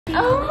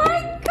Oh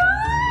my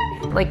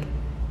god! Like,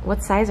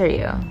 what size are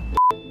you?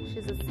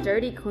 She's a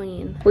sturdy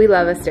queen. We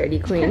love a sturdy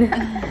queen.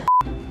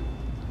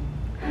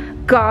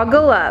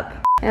 Goggle up.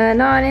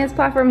 And on his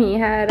platform he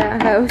had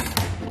a house.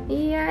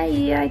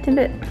 Yeah,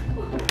 Timbit.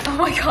 Oh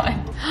my god.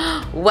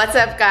 What's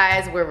up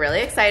guys? We're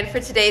really excited for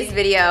today's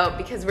video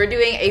because we're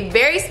doing a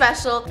very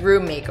special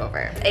room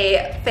makeover.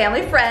 A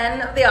family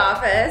friend of the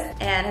office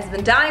and has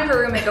been dying for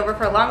a room makeover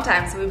for a long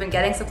time, so we've been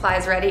getting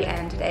supplies ready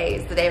and today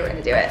is the day we're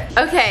gonna do it.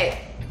 Okay,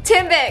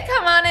 Timbit,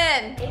 come on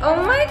in.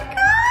 Oh my god!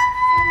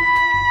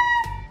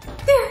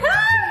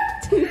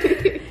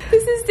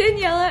 This is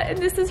Daniela and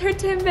this is her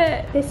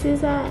Timbit. This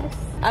is us.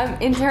 I'm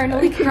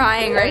internally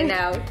crying right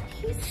now.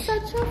 He's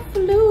such a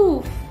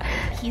floof.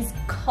 He's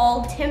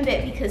called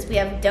Timbit because we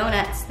have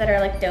donuts that are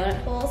like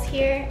donut holes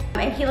here.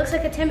 And he looks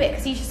like a Timbit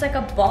because he's just like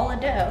a ball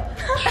of dough.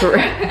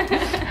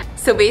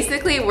 So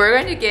basically we're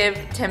going to give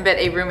Timbit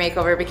a room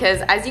makeover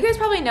because as you guys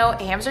probably know,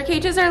 hamster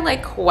cages are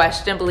like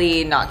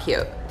questionably not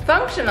cute.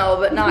 Functional,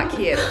 but not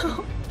cute.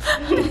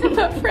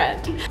 A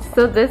friend.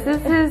 So this is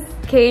his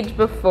cage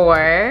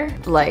before.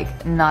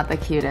 Like, not the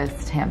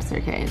cutest hamster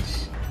cage.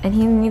 And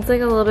he needs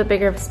like a little bit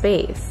bigger of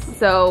space.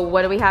 So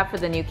what do we have for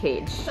the new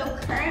cage? So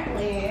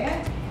currently,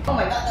 oh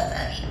my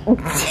god,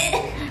 that's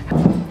heavy.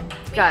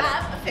 We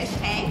have a fish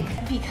tank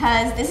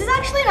because this is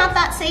actually not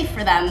that safe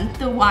for them.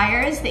 The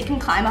wires, they can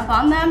climb up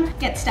on them,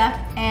 get stuck,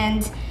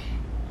 and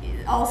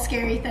all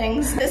scary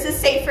things. This is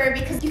safer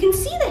because you can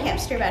see the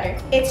hamster better.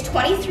 It's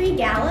 23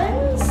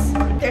 gallons.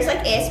 There's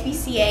like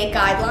ASPCA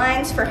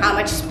guidelines for how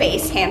much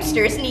space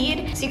hamsters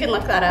need. So you can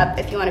look that up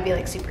if you want to be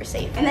like super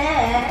safe. And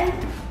then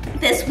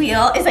this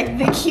wheel is like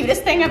the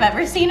cutest thing I've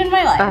ever seen in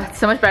my life. It's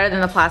so much better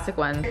than the plastic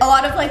one. A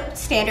lot of like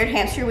standard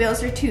hamster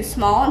wheels are too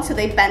small and so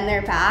they bend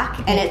their back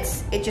and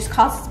it just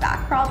causes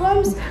back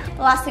problems.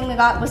 The last thing we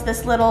got was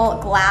this little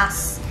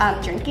glass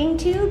drinking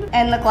tube,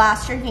 and the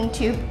glass drinking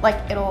tube, like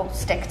it'll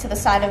stick to the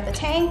side of the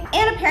tank,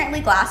 and apparently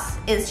glass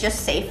is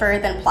just safer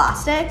than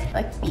plastic,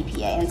 like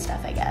BPA and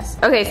stuff, I guess.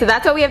 Okay, so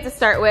that's what we have to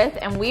start with,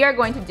 and we are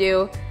going to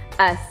do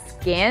a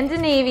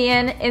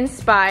Scandinavian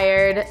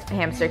inspired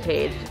hamster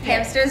cage.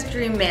 Hamster's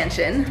dream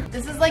mansion.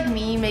 This is like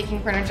me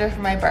making furniture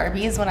for my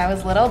Barbies when I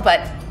was little,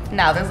 but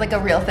now there's like a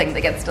real thing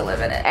that gets to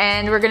live in it.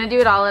 And we're gonna do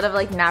it all out of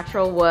like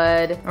natural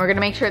wood. We're gonna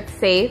make sure it's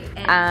safe.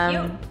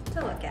 And cute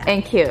to look at.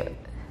 And cute.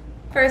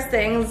 First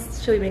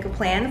things, should we make a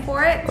plan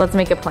for it? Let's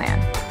make a plan.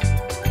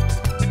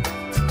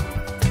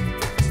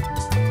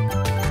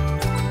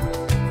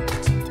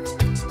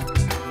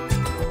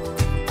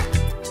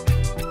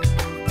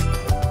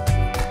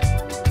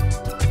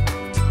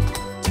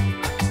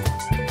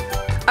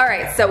 All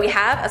right, so we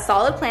have a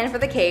solid plan for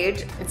the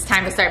cage. It's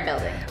time to start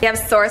building. We have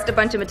sourced a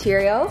bunch of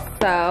materials.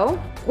 So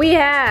we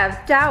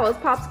have towels,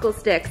 popsicle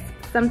sticks,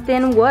 some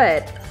thin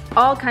wood,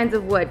 all kinds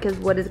of wood, because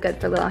wood is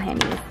good for little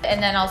hammies. And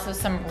then also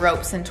some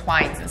ropes and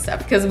twines and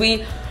stuff, because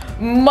we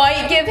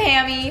might give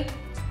Timbit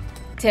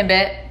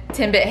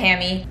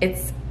Hammy,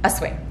 it's a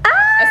swing.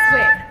 A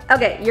swing.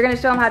 Okay, you're gonna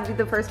show them how to do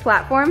the first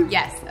platform?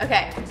 Yes,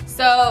 okay.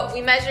 So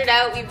we measured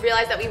out, we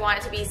realized that we want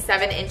it to be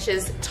 7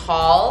 inches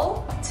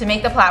tall. To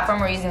make the platform,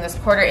 we're using this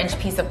 1/4 inch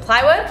piece of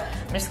plywood.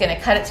 I'm just gonna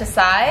cut it to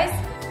size.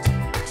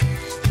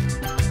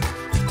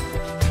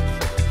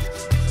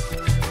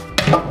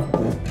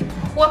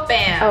 Whoop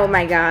bam. Oh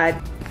my god.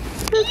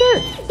 So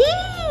cute.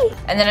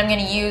 And then I'm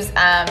gonna use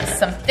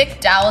some thick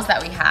dowels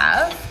that we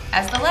have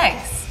as the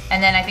legs.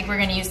 And then I think we're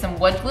gonna use some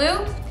wood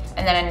glue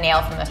and then a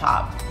nail from the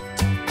top.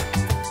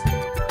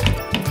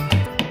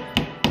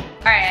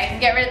 All right, I can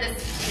get rid of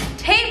this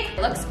tape.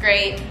 It looks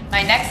great.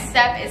 My next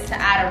step is to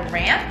add a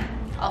ramp.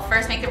 I'll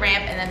first make the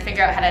ramp and then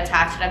figure out how to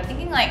attach it. I'm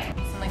thinking like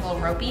some like little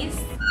ropies.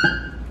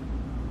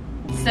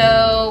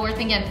 So we're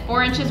thinking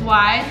 4 inches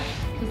wide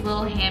because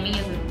little hammy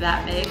isn't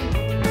that big.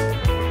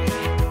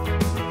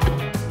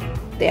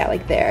 Yeah,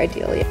 like there,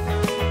 ideally.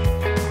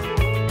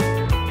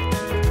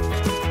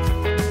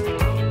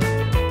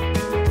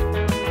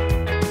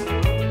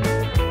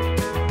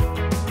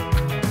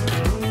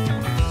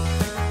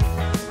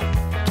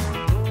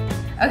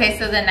 Okay,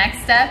 so the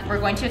next step, we're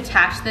going to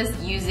attach this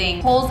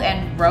using poles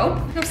and rope.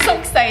 I'm so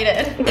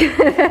excited.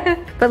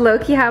 But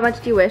low-key, how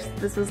much do you wish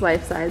this was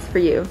life-size for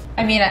you?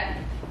 I mean,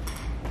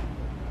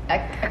 oh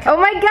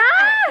my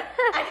god!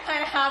 I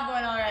kind of have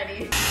one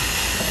already.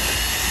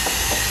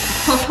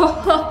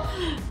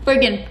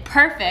 Friggin'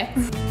 perfect.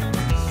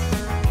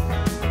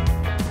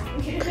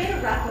 We could have made a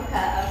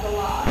replica of the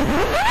log.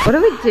 What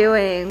are we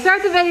doing?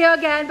 Start the video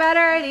again, better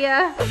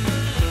idea.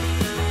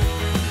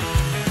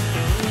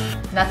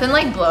 Nothing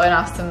like blowing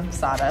off some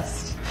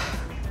sawdust.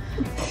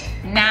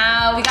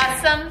 Now we got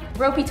some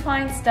ropey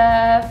twine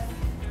stuff.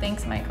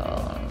 Thanks,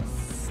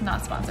 Michaels.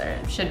 Not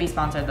sponsored. Should be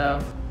sponsored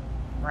though,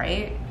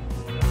 right?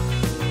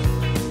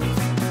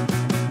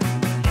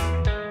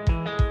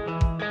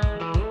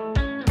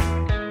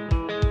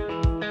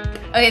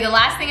 Okay, the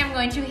last thing I'm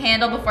going to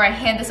handle before I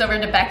hand this over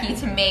to Becky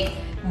to make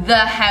the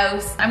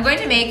house, I'm going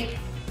to make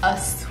a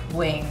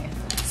swing.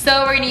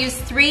 So we're gonna use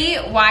 3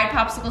 wide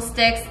popsicle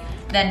sticks,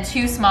 then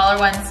 2 smaller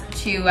ones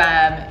to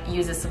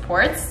use as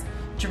supports.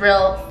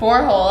 drill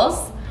 4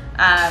 holes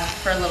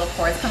for little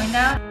cords coming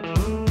down.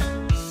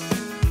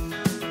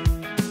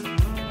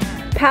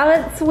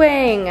 Pallet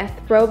swing,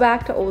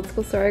 throwback to old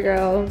school Sorry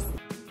Girls.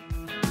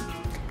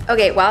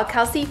 Okay, while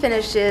Kelsey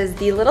finishes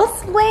the little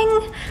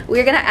swing,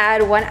 we're gonna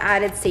add one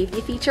added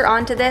safety feature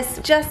onto this,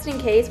 just in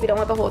case we don't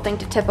want the whole thing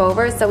to tip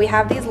over. So we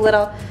have these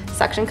little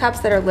suction cups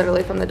that are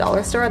literally from the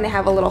dollar store, and they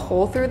have a little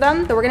hole through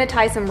them. So we're gonna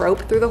tie some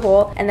rope through the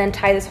hole and then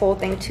tie this whole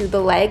thing to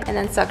the leg and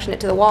then suction it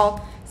to the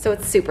wall so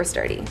it's super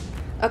sturdy.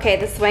 Okay,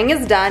 the swing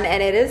is done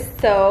and it is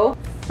so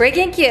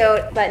freaking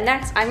cute. But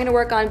next, I'm gonna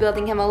work on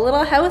building him a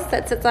little house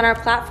that sits on our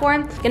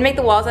platform. I'm gonna make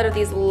the walls out of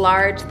these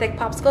large, thick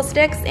popsicle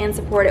sticks and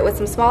support it with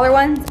some smaller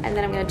ones. And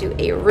then I'm gonna do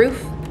a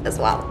roof as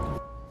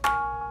well.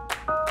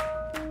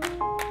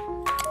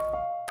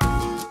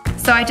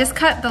 So I just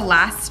cut the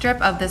last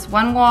strip of this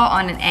one wall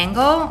on an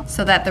angle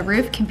so that the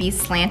roof can be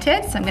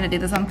slanted. So I'm gonna do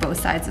this on both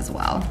sides as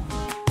well.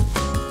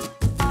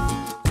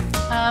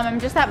 I'm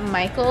just at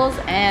Michael's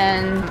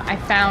and I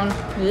found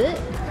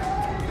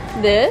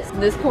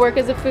this could work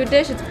as a food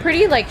dish. It's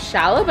pretty like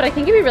shallow, but I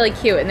think it'd be really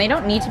cute, and they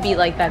don't need to be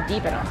like that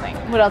deep, I don't think.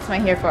 What else am I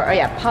here for? Oh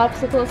yeah,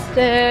 popsicle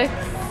sticks.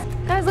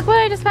 Guys, look what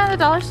I just found at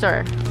the dollar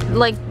store.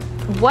 Like,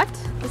 what?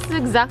 This is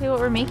exactly what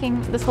we're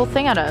making this whole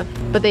thing out of.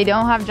 But they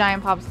don't have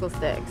giant popsicle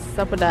sticks. What's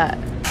up with that?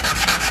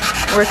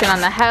 Working on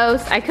the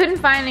house. I couldn't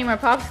find any more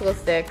popsicle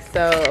sticks,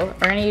 so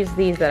we're gonna use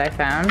these that I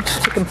found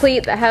to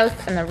complete the house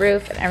and the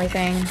roof and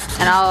everything.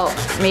 And I'll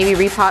maybe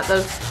repot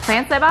those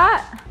plants I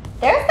bought.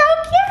 They're so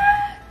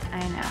cute!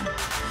 I know.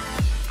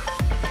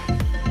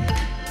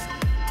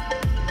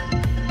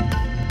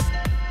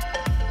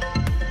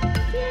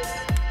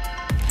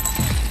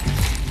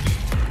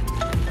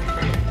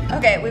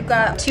 Okay, we've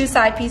got 2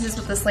 side pieces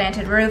with the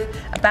slanted roof,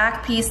 a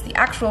back piece, the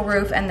actual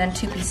roof, and then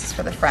 2 pieces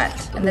for the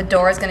front. And the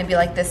door is gonna be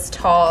like this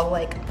tall,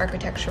 like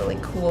architecturally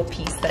cool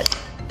piece that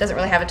doesn't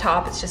really have a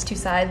top, it's just 2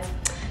 sides.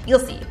 You'll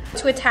see.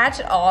 To attach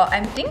it all,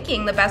 I'm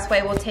thinking the best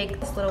way we'll take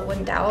this little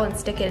wooden dowel and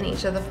stick it in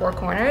each of the 4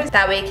 corners.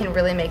 That way it can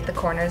really make the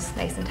corners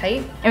nice and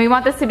tight. And we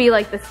want this to be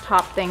like this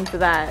top thing so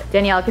that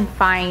Danielle can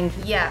find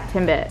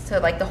Timbit. So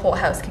like the whole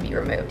house can be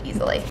removed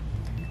easily.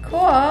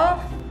 Cool.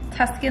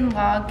 Tuscan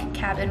log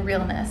cabin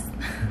realness.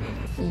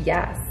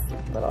 Yes,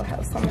 little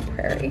house on the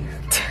prairie.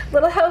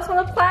 Little house on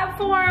the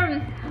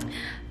platform.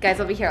 Guys,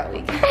 I'll be here all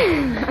week.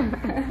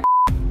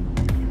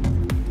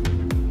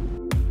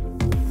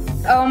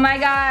 Oh my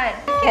God.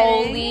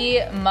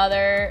 Holy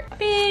mother.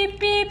 Beep,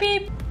 beep,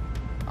 beep.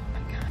 Oh my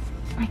God.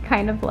 I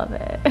kind of love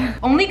it.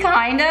 Only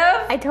kind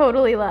of? I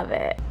totally love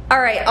it.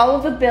 All right, all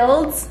of the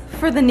builds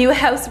for the new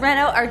house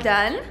reno are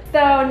done.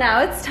 So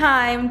now it's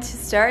time to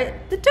start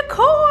the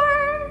decor.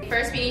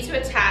 First, we need to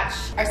attach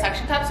our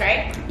suction cups,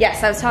 right?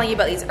 Yes, I was telling you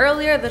about these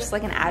earlier. They're just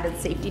like an added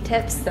safety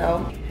tip,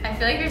 so. I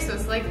feel like you're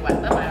supposed to like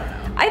wet them, I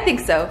don't know. I think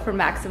so, for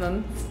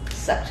maximum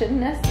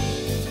suctionness.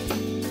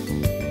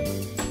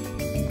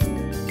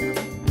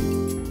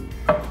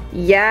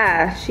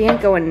 Yeah, she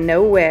ain't going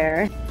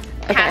nowhere.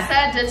 Okay.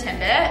 Casa de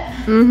Timbit.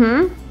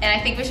 Mm-hmm. And I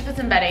think we should put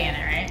some bedding in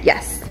it, right?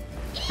 Yes.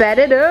 Bed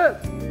it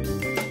up.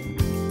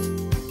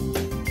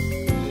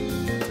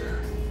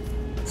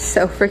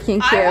 So freaking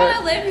cute. I want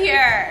to live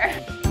here.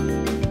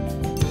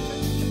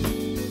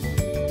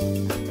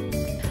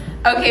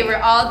 Okay,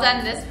 we're all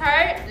done this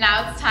part.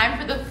 Now it's time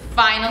for the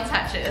final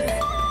touches.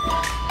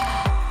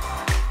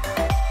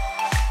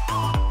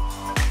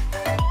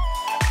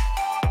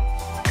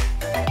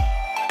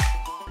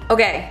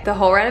 Okay, the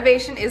whole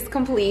renovation is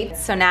complete.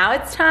 So now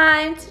it's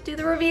time to do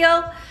the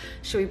reveal.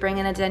 Should we bring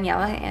in a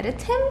Daniela and a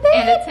Timbit?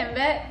 And a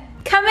Timbit.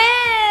 Come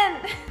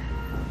in.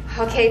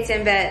 Okay,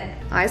 Timbit,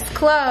 eyes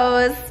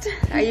closed.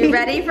 Are you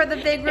ready for the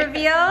big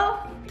reveal?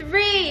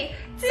 3,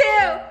 2,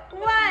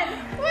 1.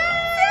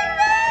 Timbit!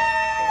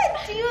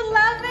 Do you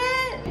love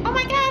it? Oh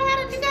my God, how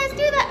did you guys do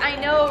that? I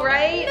know,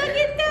 right? Look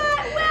at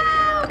that,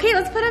 wow. Okay,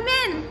 let's put him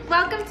in.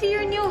 Welcome to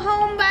your new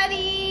home,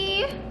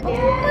 buddy. Oh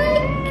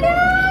my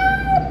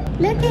God.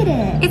 Look at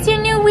it. It's your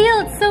new wheel,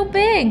 it's so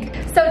big.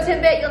 So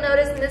Timbit, you'll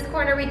notice in this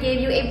corner we gave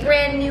you a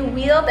brand new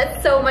wheel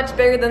that's so much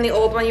bigger than the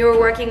old one you were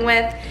working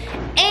with.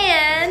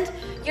 And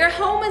your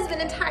home has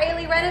been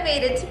entirely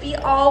renovated to be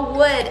all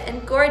wood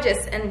and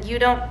gorgeous, and you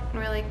don't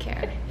really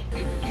care.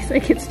 He's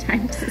like, it's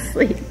time to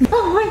sleep.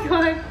 Oh my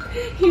God,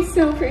 he's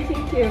so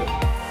freaking cute.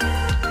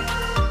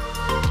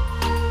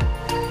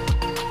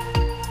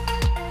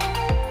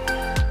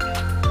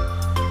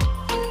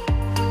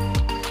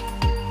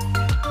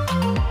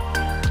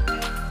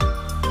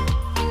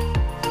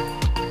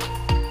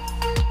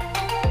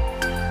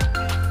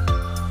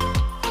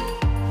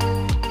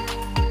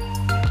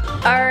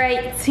 All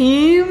right,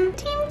 Team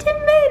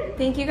Timbit.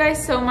 Thank you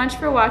guys so much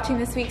for watching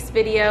this week's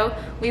video.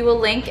 We will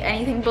link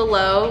anything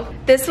below.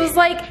 This was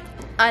like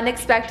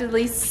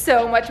unexpectedly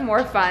so much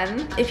more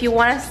fun. If you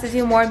want us to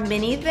do more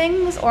mini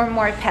things or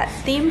more pet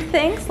themed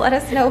things, let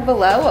us know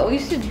below what we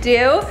should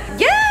do.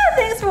 Yeah,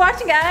 thanks for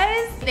watching,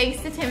 guys.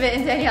 Thanks to Timbit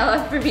and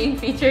Daniela for being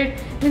featured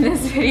in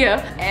this video.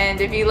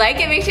 And if you like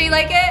it, make sure you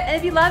like it. And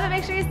if you love it,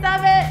 make sure you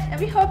sub it. And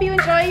we hope you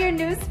enjoy your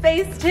new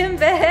space, Timbit.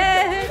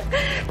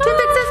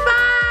 Timbit says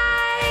bye.